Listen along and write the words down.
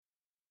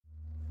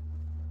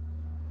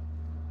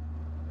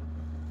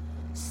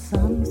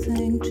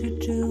Something to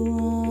do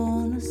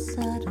on a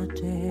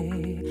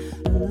Saturday.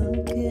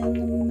 Look in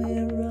the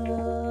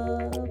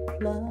mirror,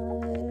 apply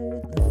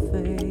the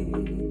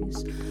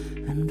face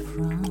and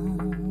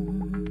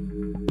frown.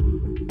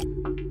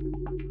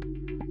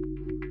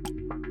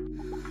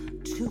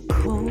 Too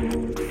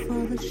cold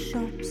for the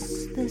shops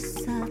this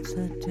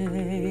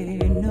Saturday.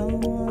 No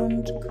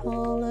one to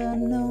call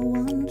and no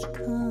one to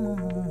come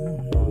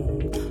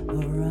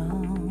around.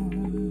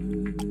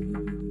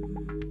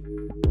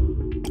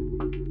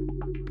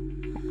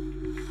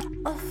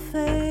 A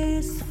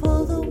face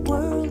for the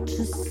world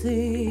to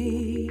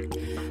see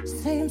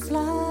seems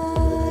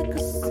like a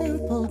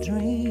simple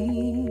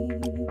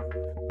dream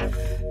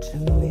to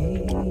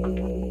me.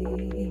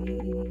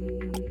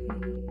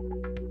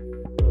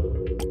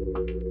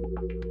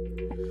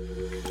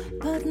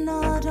 But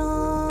not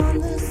on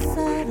this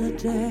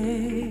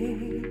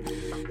Saturday.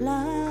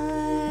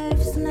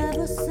 Life's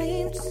never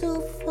seemed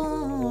so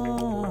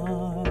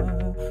far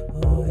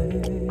away.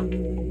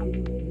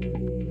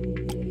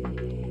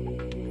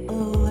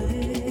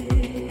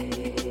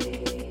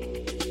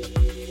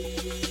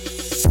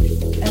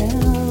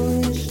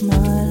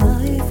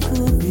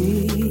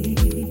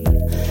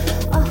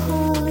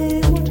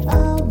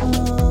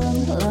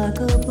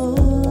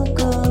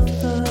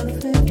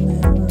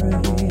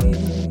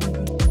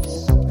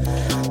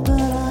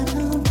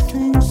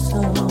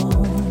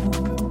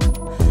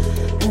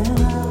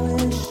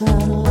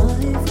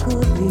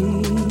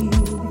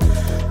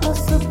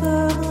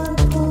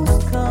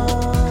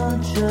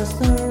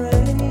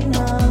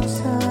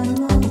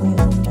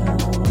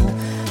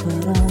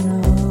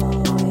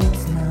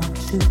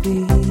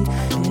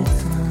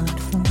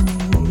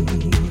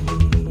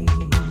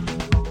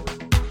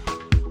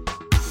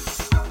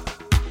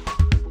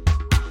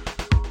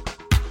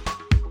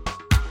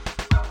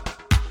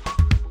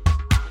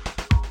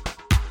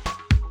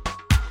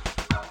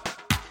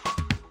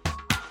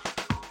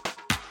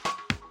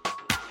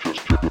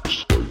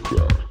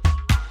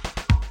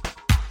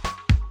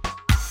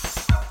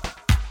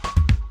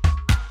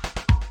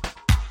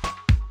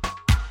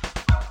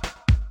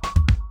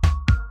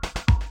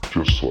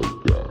 Just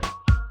like that.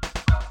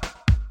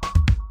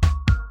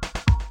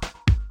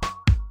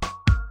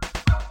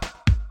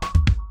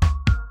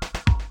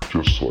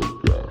 Just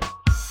like that.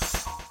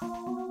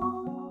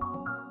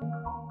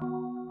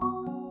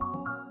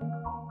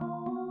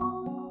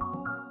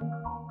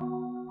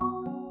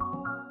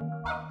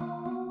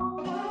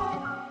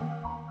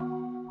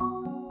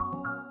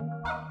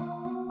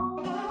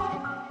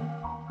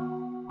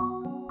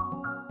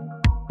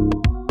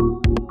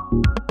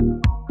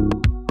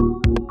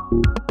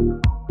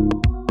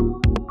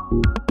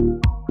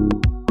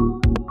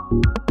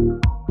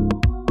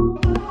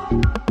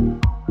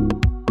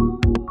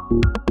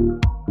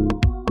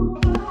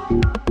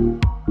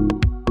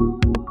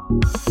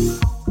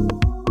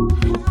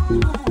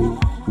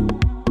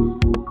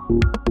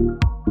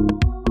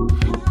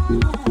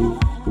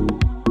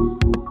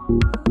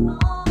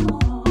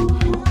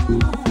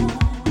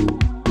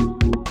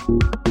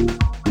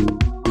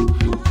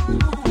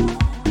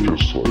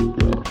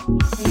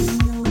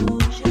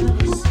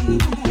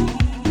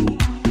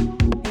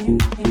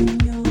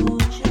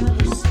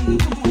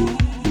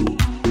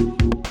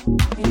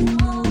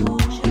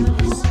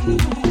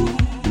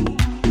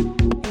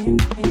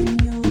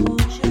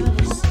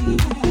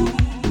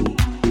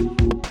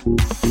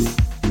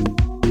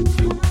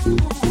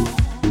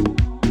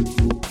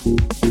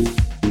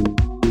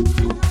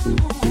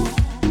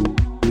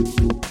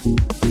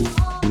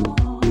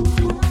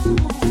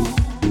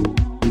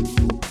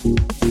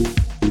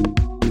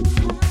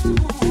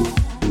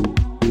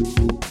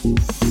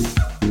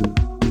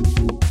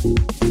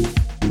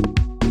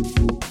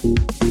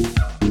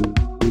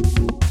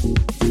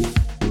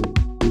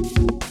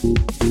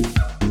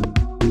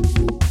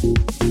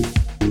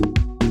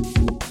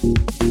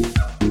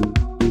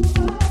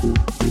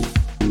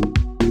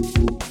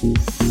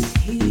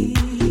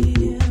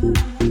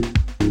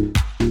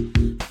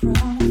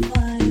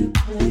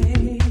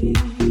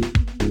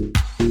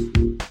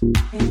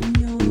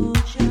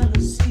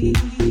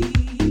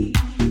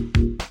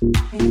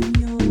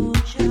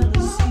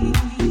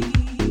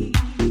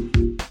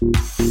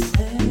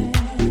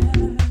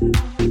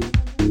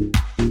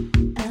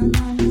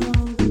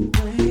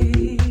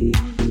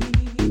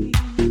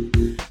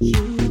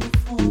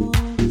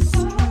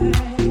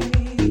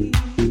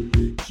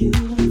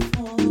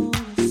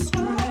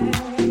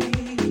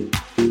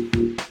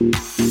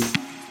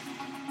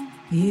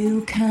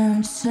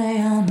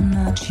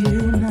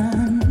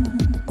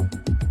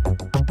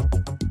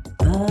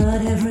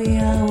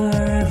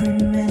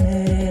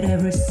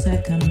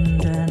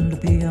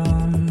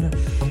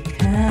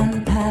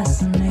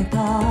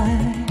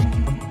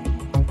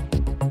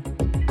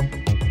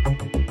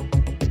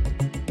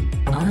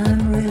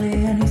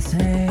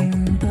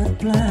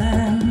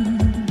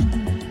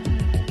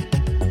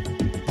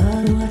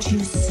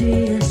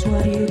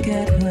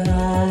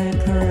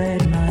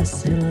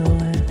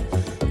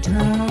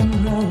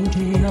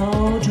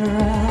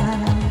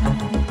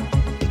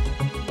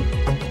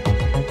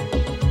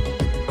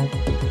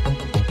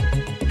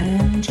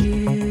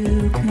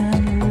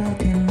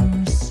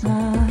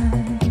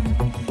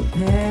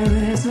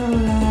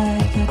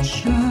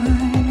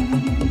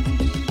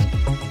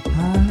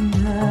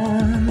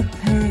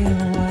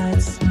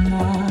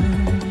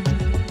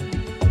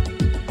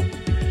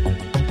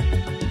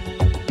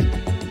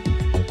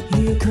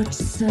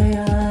 say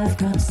I've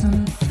got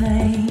some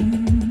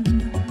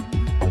fame.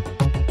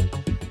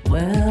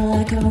 Well,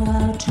 I go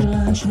out to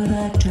lunch with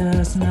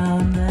actors now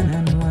and then,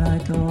 and when I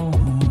go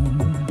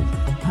home,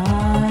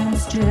 I'm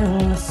still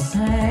the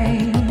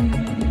same.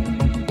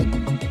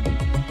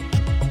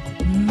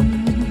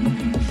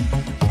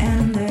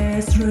 And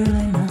there's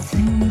really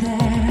nothing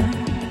there.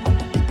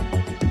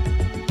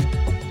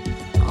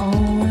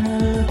 Oh, when I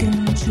look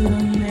into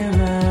the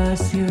mirror, I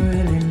see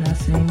really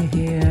nothing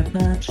here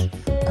but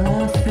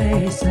a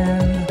face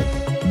and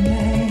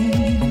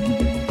name.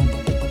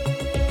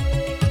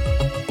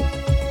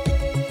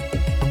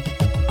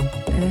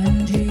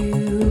 And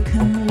you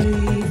can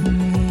leave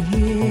me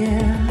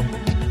here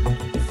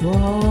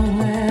for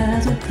where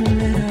the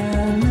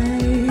glitter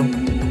lay.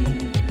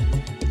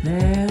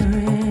 There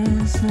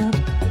is a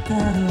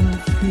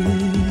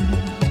battlefield.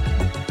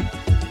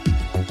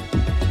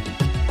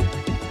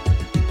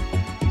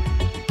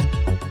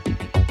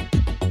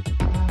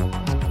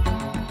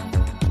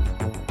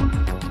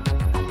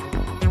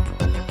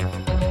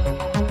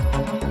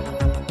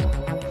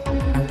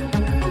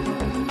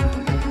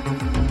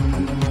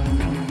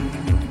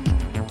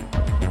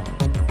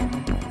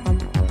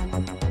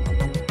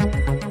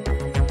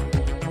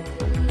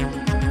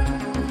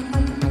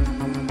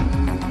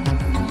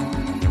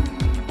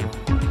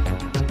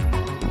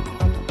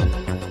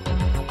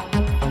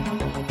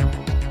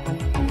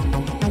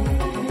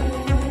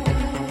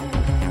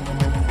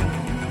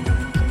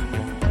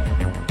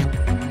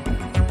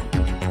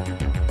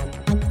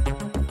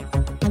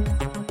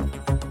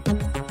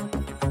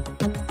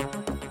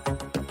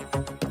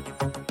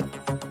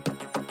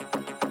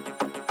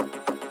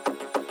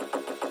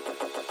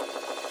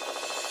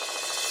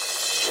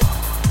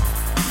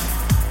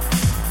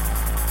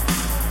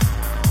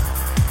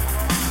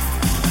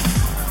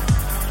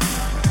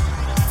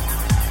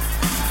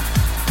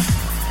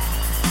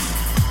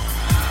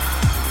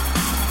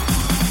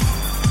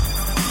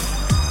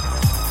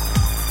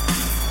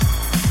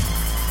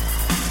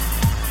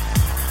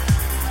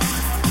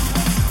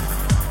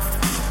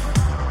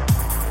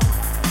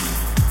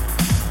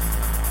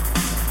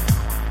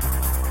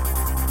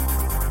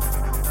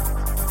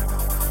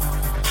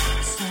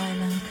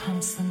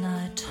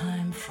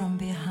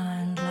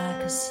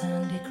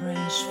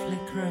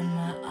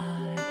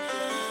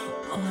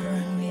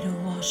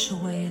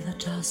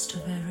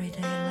 Of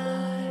everyday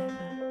life.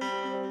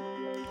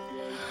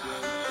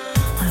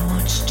 I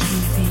watch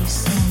TV